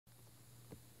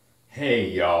Hey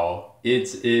y'all,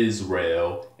 it's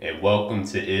Israel and welcome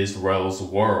to Israel's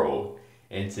World.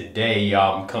 And today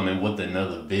y'all I'm coming with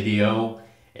another video.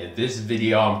 And this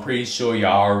video, I'm pretty sure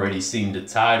y'all already seen the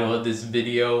title of this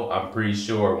video. I'm pretty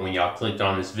sure when y'all clicked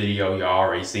on this video, y'all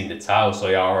already seen the title, so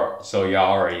y'all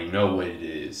already know what it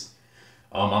is.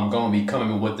 I'm gonna be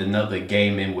coming with another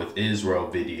Gaming with Israel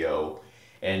video.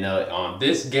 And on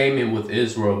this Gaming with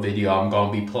Israel video, I'm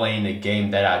going to be playing a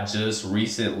game that I just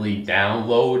recently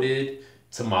downloaded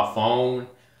to my phone.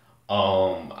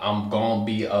 I'm going to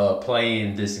be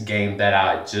playing this game that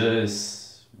I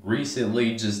just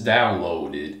recently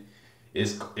downloaded.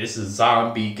 It's a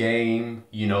zombie game.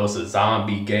 You know, it's a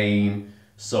zombie game.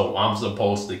 So I'm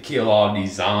supposed to kill all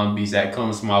these zombies that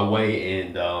comes my way,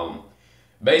 and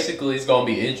basically, it's gonna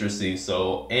be interesting.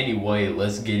 So anyway,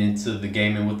 let's get into the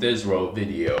Gaming with Israel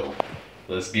video.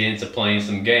 Let's get into playing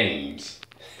some games.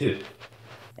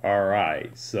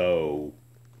 Alright, so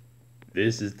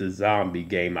this is the zombie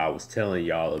game I was telling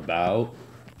y'all about.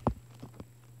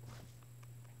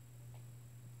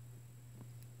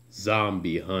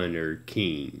 Zombie Hunter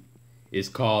King. It's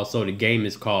called, so the game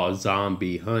is called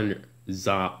Zombie Hunter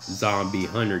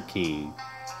King.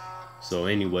 So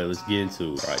anyway, let's get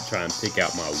into it. Alright, try and pick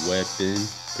out my weapon.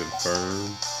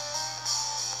 Confirm.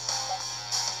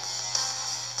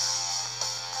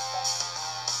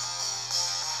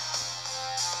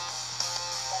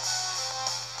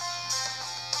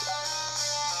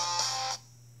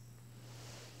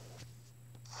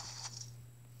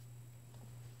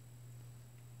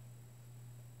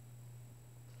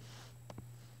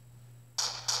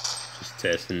 Just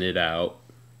testing it out.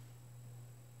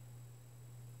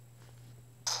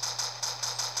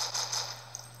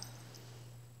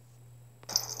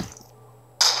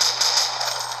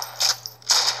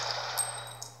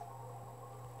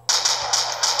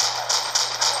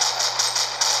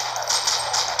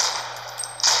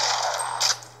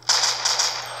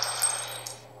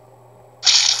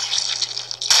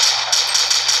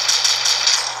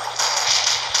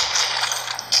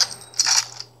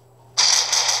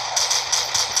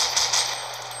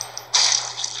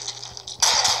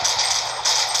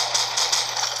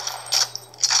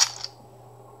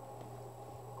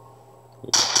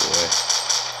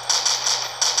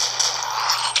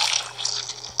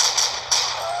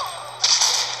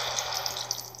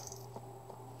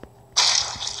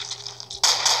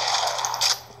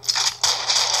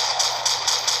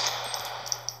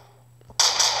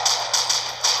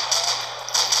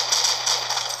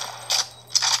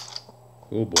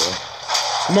 Oh boy.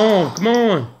 Come on, come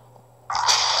on.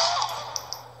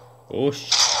 Oh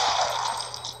shit.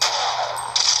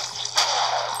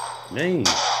 Dang.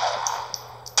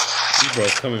 These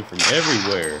bros coming from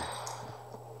everywhere.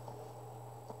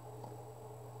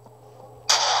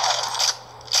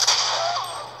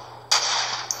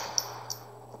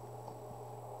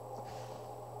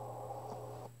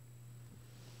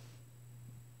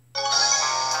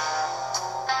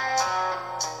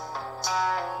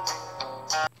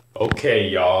 Okay,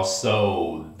 y'all,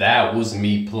 so that was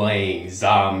me playing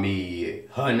Zombie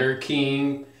Hunter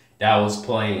King. That was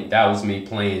me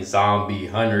playing Zombie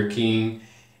Hunter King.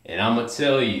 And I'm gonna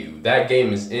tell you, that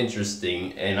game is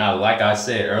interesting. And like I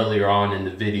said earlier on in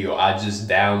the video, I just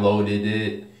downloaded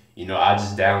it. You know, I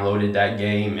just downloaded that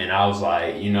game and I was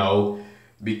like, you know,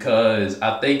 because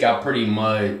I think I pretty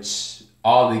much,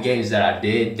 all the games that I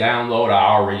did download, I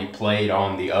already played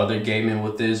on the other Gaming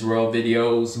with Israel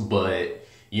videos, but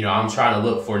you know, I'm trying to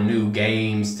look for new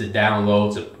games to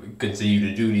download to continue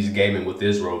to do these Gaming with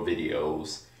Israel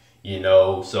videos, you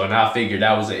know. So, and I figured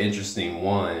that was an interesting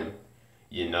one.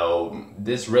 You know,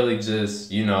 this really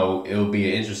just, you know, it'll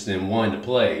be an interesting one to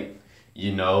play,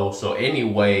 you know. So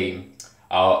anyway,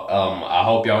 I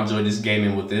hope y'all enjoyed this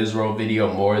Gaming with Israel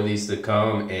video. More of these to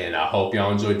come, and I hope y'all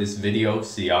enjoyed this video.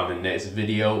 See y'all in the next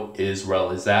video.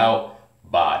 Israel is out.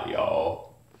 Bye, y'all.